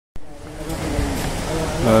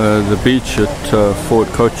The beach at Fort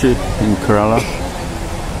Kochi in Kerala.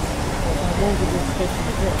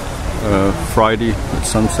 Friday at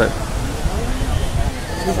sunset.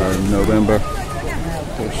 November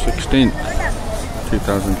 16th,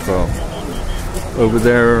 2012. Over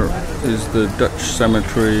there is the Dutch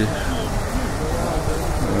cemetery,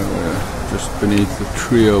 just beneath the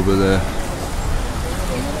tree over there.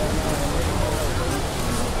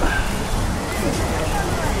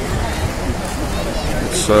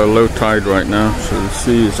 It's low tide right now, so the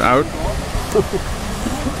sea is out.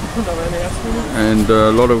 And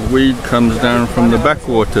a lot of weed comes down from the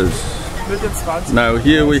backwaters. Now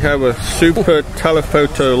here we have a super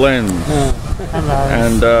telephoto lens,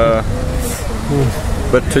 and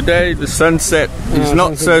but today the sunset is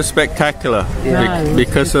not so spectacular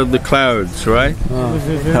because of the clouds, right?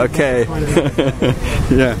 Okay.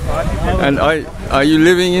 Yeah. And are you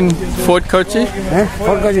living in Fort Kochi?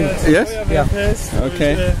 Fort Kochi. Yes? Yeah.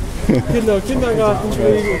 Okay.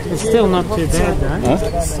 It's still not too bad though.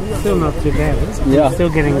 Huh? Still not too bad. Yeah. Still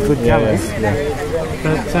getting good colours. Yeah.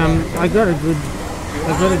 But I got a good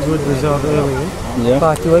result earlier. Yeah.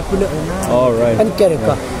 All right.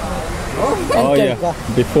 Oh yeah.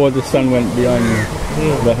 Before the sun went behind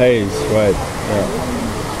the haze, right? Yeah.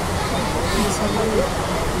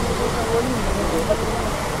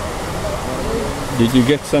 Did you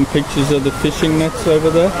get some pictures of the fishing nets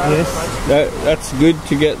over there? Yes. That's good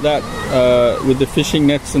to get that with the fishing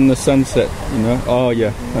nets and the sunset, you know? Oh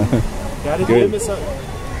yeah. Good.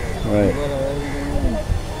 Right.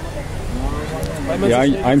 Yeah,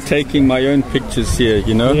 I'm taking my own pictures here,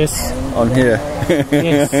 you know? Yes. On here.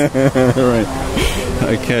 Yes. Right.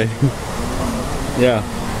 Okay. Yeah.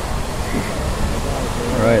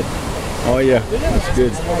 Right. Oh yeah, that's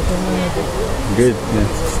good. Good. Yeah.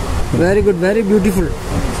 Very good, very beautiful.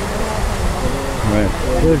 Right.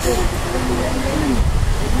 Good.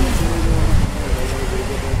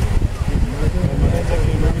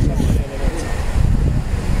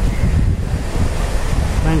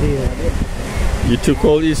 You took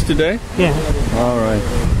all these today? Yeah. All right.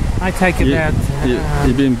 I take about.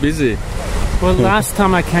 You've been busy. Well, last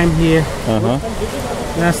time I came here.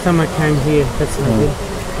 Last time I came here, that's not good.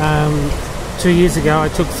 2 years ago, I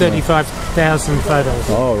took 35,000 photos.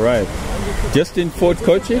 All right. Just in Fort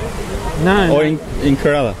Kochi? No. Or in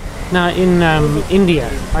Kerala? No, in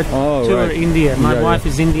India. I tour right. India. My wife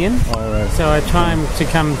is Indian. All right. So I try to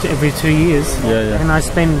come to every 2 years. Yeah. And I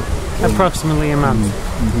spend approximately a month.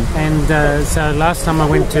 And so last time I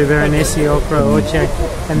went to Varanasi, Okra, Orchak,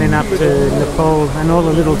 and then up to Nepal and all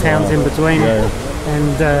the little towns in between.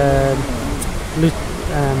 And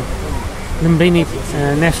Lumbini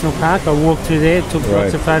National Park. I walked through there, took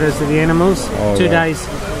lots of photos of the animals. 2 days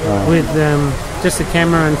with just a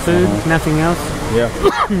camera and food, nothing else. Yeah.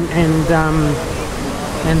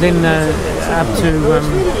 And then up to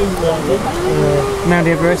Mount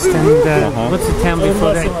Everest and what's the town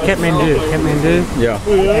before that? Kathmandu. Yeah,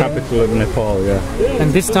 capital of Nepal. Yeah.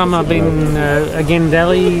 And this time I've been again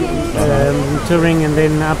Delhi touring, and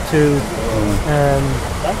then up to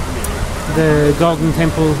the Golden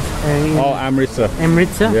Temple. Amritsar.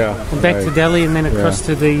 Yeah. And back to Delhi, and then across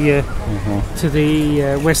to the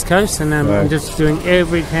west coast, and I'm just doing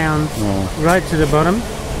every town right to the bottom.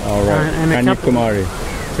 All right. And Kanyakumari.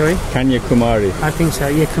 Sorry? Kanyakumari. I think so.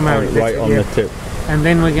 Yeah, Kumari. Right on the tip. And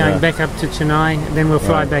then we're going back up to Chennai, and then we'll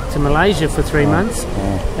fly back to Malaysia for 3 months,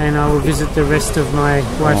 and I will visit the rest of my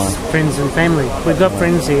wife's friends and family. We've got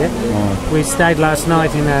friends here. We stayed last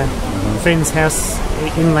night in a friend's house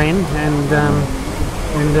inland, and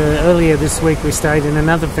earlier this week we stayed in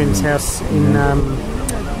another friend's house in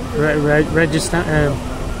Rajasthan.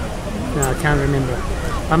 No, I can't remember.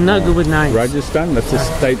 I'm no good with names. Rajasthan? That's a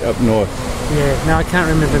state up north. Yeah, no, I can't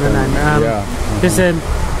remember the name. There's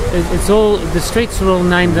it's all, the streets are all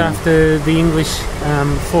named after the English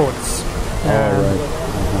forts.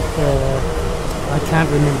 I can't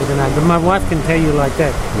remember the name, but my wife can tell you like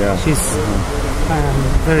that. Yeah. She's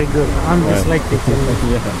very good. I'm dyslexic, and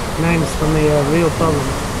names for me are a real problem.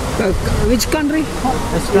 Which country?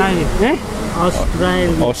 Australia.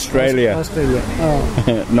 Australia. Australia.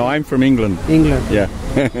 No, I'm from England. England. Yeah.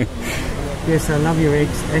 Yes, I love your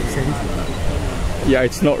accent. Yeah,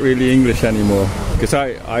 it's not really English anymore, because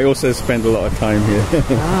I also spend a lot of time here.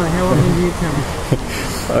 How often do you come?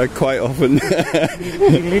 Quite often.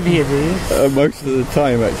 You live here, do you? Most of the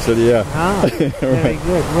time, actually, yeah. Very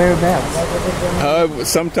good. Whereabouts?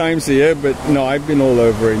 Sometimes here, but no, I've been all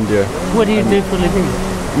over India. What do you do for a living?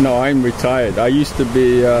 No, I'm retired. I used to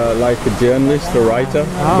be like a journalist, a writer,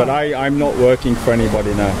 but I'm not working for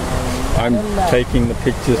anybody now. I'm taking the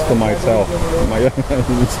pictures for myself. My own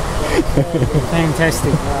use.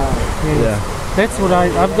 Fantastic. Yeah. That's what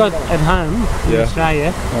I've got at home in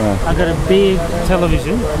Australia. I've got a big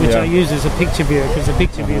television which I use as a picture viewer because the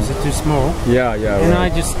picture views are too small. Yeah. And I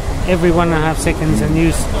just every 1.5 seconds and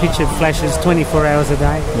use picture flashes 24 hours a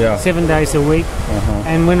day, 7 days a week.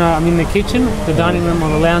 And when I'm in the kitchen, the dining room or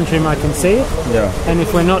the lounge room, I can see it. And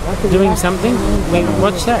if we're not doing something, we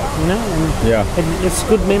watch that, you know. And it's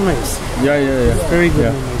good memories. Very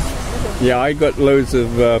good memories. Yeah, I got loads of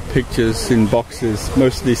pictures in boxes,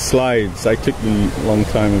 mostly slides. I took them a long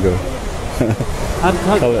time ago. I've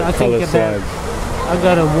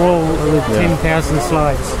got a wall with 10,000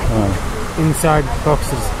 slides inside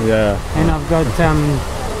boxes. And I've got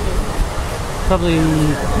probably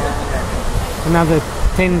another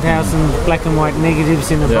 10,000 black and white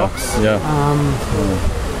negatives in a box.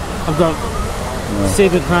 I've got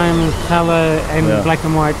Cedrochrome colour and black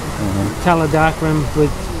and white colour darkroom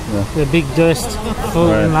with the big durst full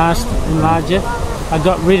enlarger.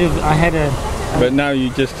 I had a... But now you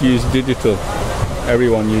just use digital.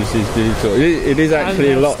 Everyone uses digital. It is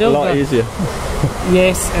actually a lot easier.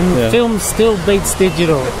 Yes, and film still beats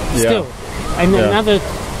digital. Still. And another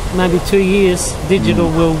maybe 2 years, digital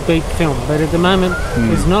will beat film. But at the moment,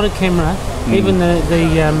 there's not a camera. Even the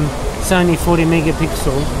Sony 40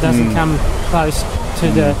 megapixel doesn't come close to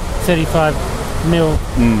the 35mm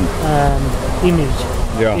image.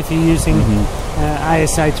 If you're using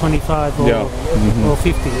ASA 25 or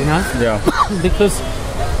 50, you know? Because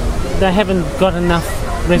they haven't got enough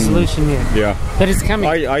resolution yet. But it's coming.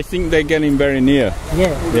 I think they're getting very near.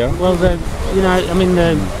 Well, the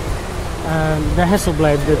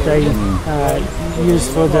Hasselblad that they use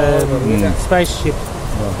for the spaceship,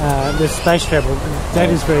 the space travel, that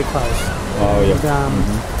is very close.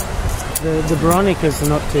 The Veronicas are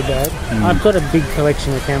not too bad. I've got a big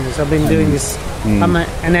collection of cameras. I've been doing this. I'm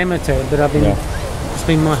an amateur, but I've been. It's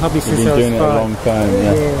been my hobby since I was 5. You've been doing it a long time.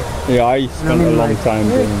 I spent a long time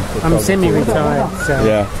doing it. I'm semi-retired, so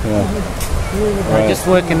I just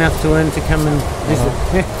work enough to earn to come and visit.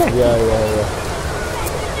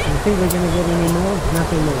 I think we're going to get any more.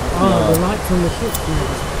 Nothing more. Oh, the lights on the ship.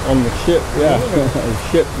 On the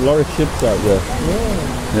ship, a lot of ships out there.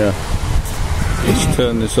 Let's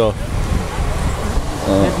turn this off.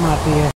 That might be